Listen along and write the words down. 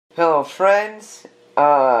Hello friends,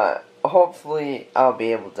 hopefully I'll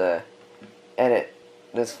be able to edit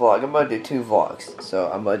this vlog. I'm gonna do two vlogs,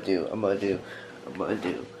 so I'm gonna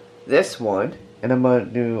do this one, and I'm gonna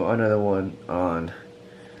do another one on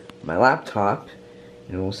my laptop,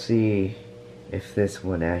 and we'll see if this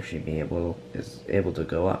one actually is able to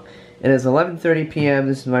go up. It is 11:30 p.m.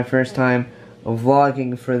 This is my first time of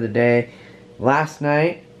vlogging for the day. Last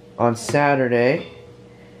night, on Saturday,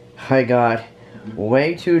 I got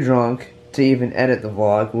way too drunk to even edit the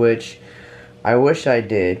vlog, which I wish I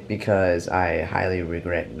did, because I highly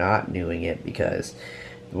regret not doing it, because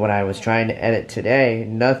when I was trying to edit today,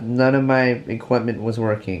 none of my equipment was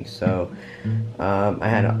working, so I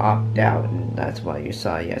had to opt out, and that's why you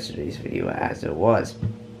saw yesterday's video as it was.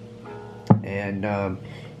 And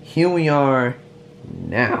here we are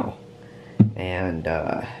now, and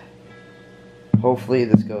hopefully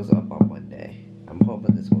this goes up on Monday. I'm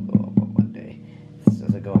hoping this will go up on Monday. If this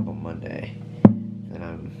doesn't go up on Monday, then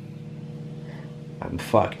I'm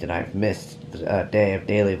fucked, and I've missed a day of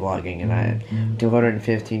daily vlogging, and I had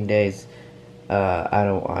 215 days. I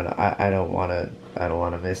don't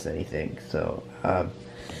wanna miss anything. So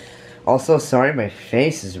also, sorry, my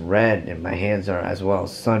face is red and my hands are as well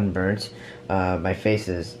sunburnt. My face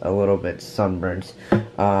is a little bit sunburnt.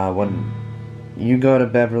 When you go to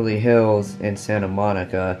Beverly Hills and Santa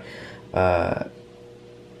Monica,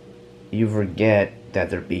 you forget that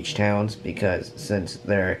they're beach towns, because since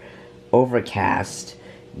they're overcast,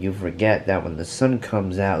 you forget that when the sun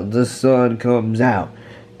comes out, the sun comes out.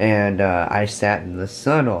 And I sat in the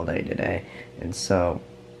sun all day today, and so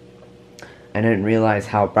I didn't realize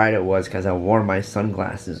how bright it was because I wore my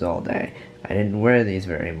sunglasses all day. I didn't wear these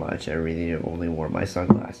very much. I really only wore my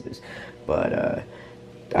sunglasses. But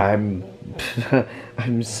I'm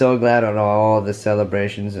I'm so glad on all the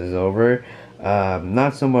celebrations is over.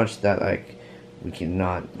 Not so much that like we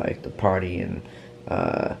cannot like the party and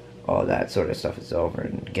all that sort of stuff is over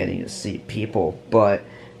and getting to see people, but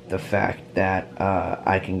the fact that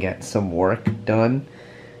I can get some work done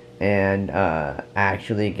and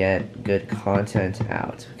actually get good content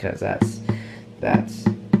out, because that's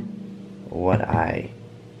what I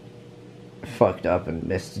fucked up and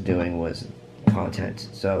missed doing, was content.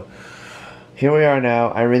 So here we are now.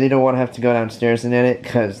 I really don't want to have to go downstairs and edit,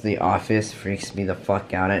 because the office freaks me the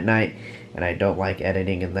fuck out at night, and I don't like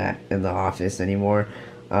editing in the office anymore.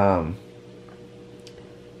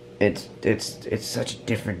 It's such a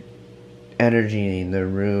different energy in the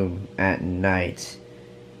room at night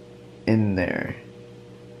in there.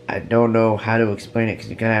 I don't know how to explain it, because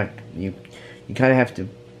you kind of have to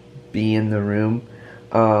be in the room.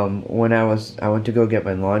 When I went to go get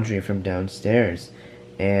my laundry from downstairs,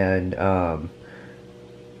 and I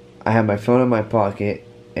had my phone in my pocket,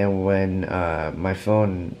 and when my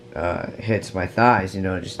phone hits my thighs, you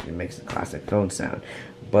know, it makes the classic phone sound.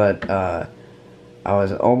 But I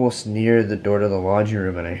was almost near the door to the laundry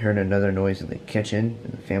room, and I heard another noise in the kitchen,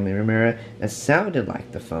 in the family room area. It sounded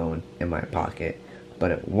like the phone in my pocket,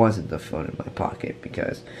 but it wasn't the phone in my pocket,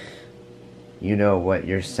 because you know what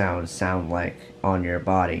your sounds sound like on your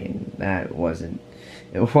body, and it wasn't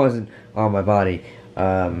on my body.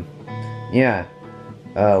 Yeah,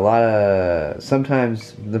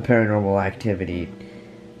 sometimes the paranormal activity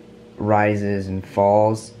rises and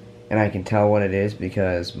falls, and I can tell what it is,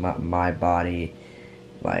 because my body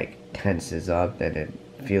like tenses up, and it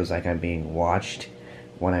feels like I'm being watched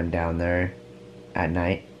when I'm down there at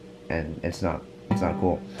night, and it's not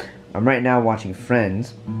cool. I'm right now watching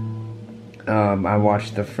Friends. I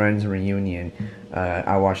watched the Friends reunion.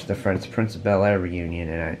 I watched the Friends Prince of Bel-Air reunion,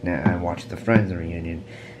 and I watched the Friends reunion,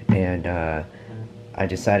 and I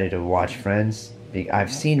decided to watch Friends.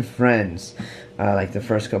 I've seen Friends, like the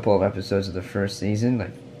first couple of episodes of the first season,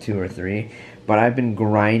 like 2 or 3, but I've been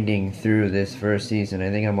grinding through this first season. I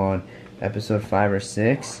think I'm on episode 5 or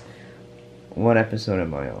 6. What episode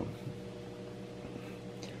am I on?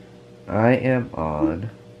 I am on...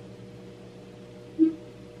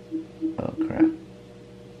 oh crap.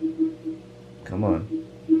 Come on.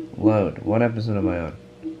 Load. What episode am I on?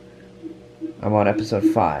 I'm on episode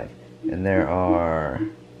 5. And there are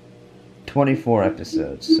 24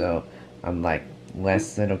 episodes. So I'm like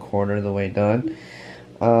less than a quarter of the way done.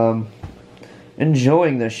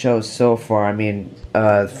 Enjoying the show so far. I mean,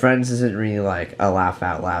 Friends isn't really like a laugh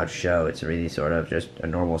out loud show. It's really sort of just a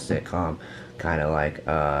normal sitcom. Kind of like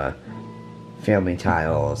Family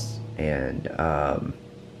Ties and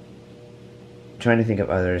trying to think of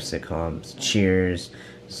other sitcoms, Cheers,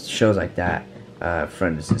 shows like that.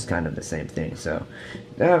 Friends is kind of the same thing. So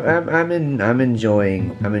I'm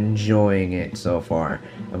enjoying it so far.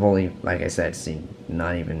 I've only, like I said, seen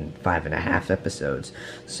not even 5.5 episodes.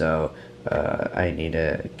 So I need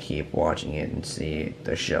to keep watching it and see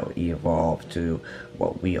the show evolve to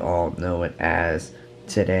what we all know it as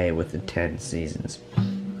today with the 10 seasons.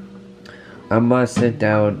 I must sit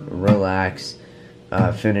down, relax,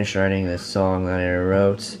 finish writing this song that I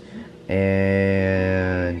wrote,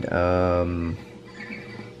 and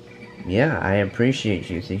yeah, I appreciate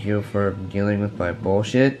you. Thank you for dealing with my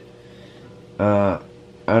bullshit. I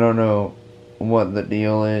don't know what the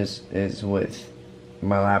deal is with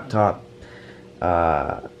my laptop.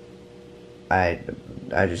 I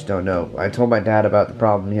just don't know. I told my dad about the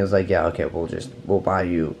problem. He was like, "Yeah, okay, we'll buy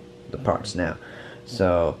you the parts now."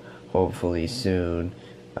 So hopefully soon,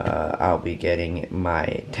 I'll be getting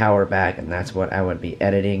my tower back, and that's what I would be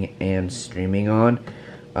editing and streaming on,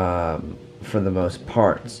 for the most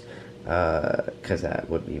parts, because that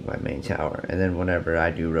would be my main tower. And then whenever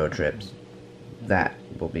I do road trips, that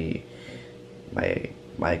will be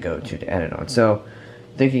my go-to to edit on. So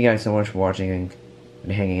thank you guys so much for watching and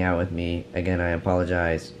hanging out with me. Again, I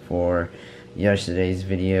apologize for yesterday's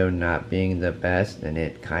video not being the best and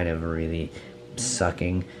it kind of really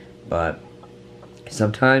sucking, but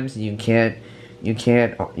sometimes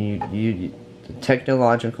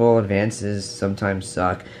technological advances sometimes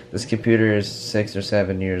suck. This computer is 6 or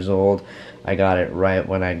 7 years old. I got it right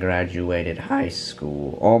when I graduated high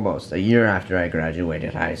school, almost a year after I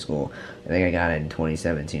graduated high school. I think I got it in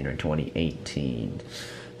 2017 or 2018,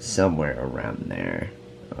 somewhere around there.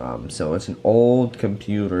 So it's an old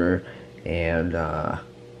computer, and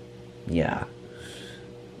yeah.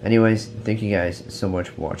 Anyways, thank you guys so much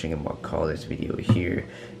for watching, and I'll call this video here.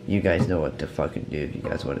 You guys know what to fucking do. If you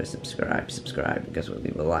guys want to subscribe. If you guys want to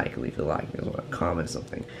leave a like. If you guys want to comment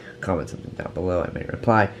something down below. I may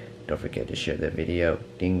reply. Don't forget to share the video.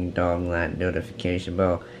 Ding dong that notification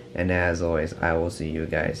bell. And as always, I will see you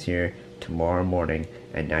guys here tomorrow morning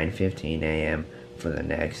at 9:15 a.m. for the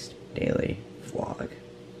next daily vlog.